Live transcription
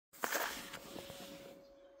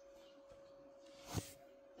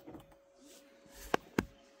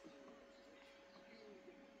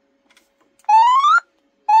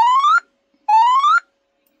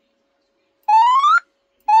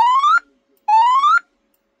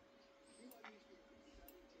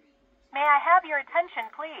May I have your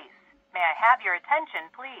attention, please? May I have your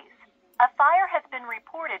attention, please? A fire has been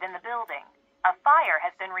reported in the building. A fire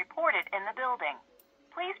has been reported in the building.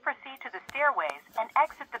 Please proceed to the stairways and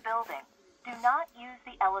exit the building. Do not use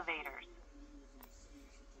the elevators.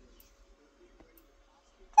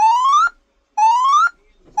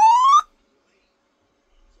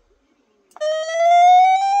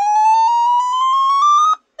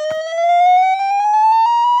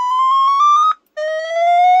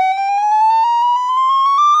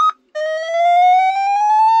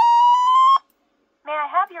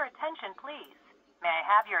 Your attention, please. May I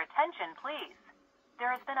have your attention, please? There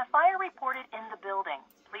has been a fire reported in the building.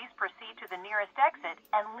 Please proceed to the nearest exit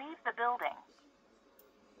and leave the building.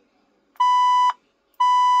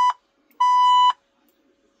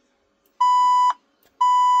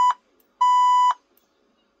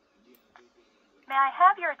 May I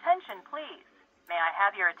have your attention, please? May I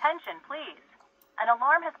have your attention, please? An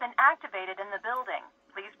alarm has been activated in the building.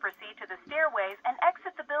 Please proceed to the stairways and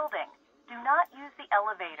exit the building. Do not use the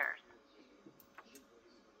elevators.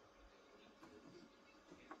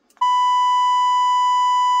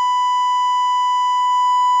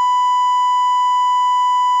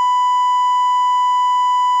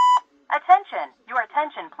 Attention, your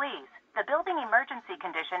attention, please. The building emergency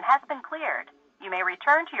condition has been cleared. You may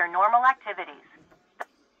return to your normal activities.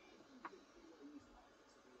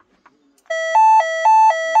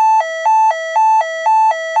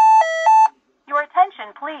 Your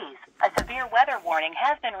attention, please. A severe weather warning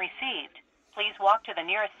has been received. Please walk to the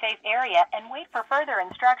nearest safe area and wait for further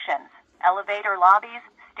instructions. Elevator lobbies,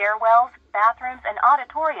 stairwells, bathrooms, and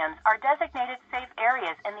auditoriums are designated safe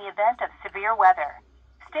areas in the event of severe weather.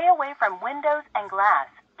 Stay away from windows and glass.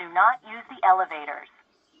 Do not use the elevators.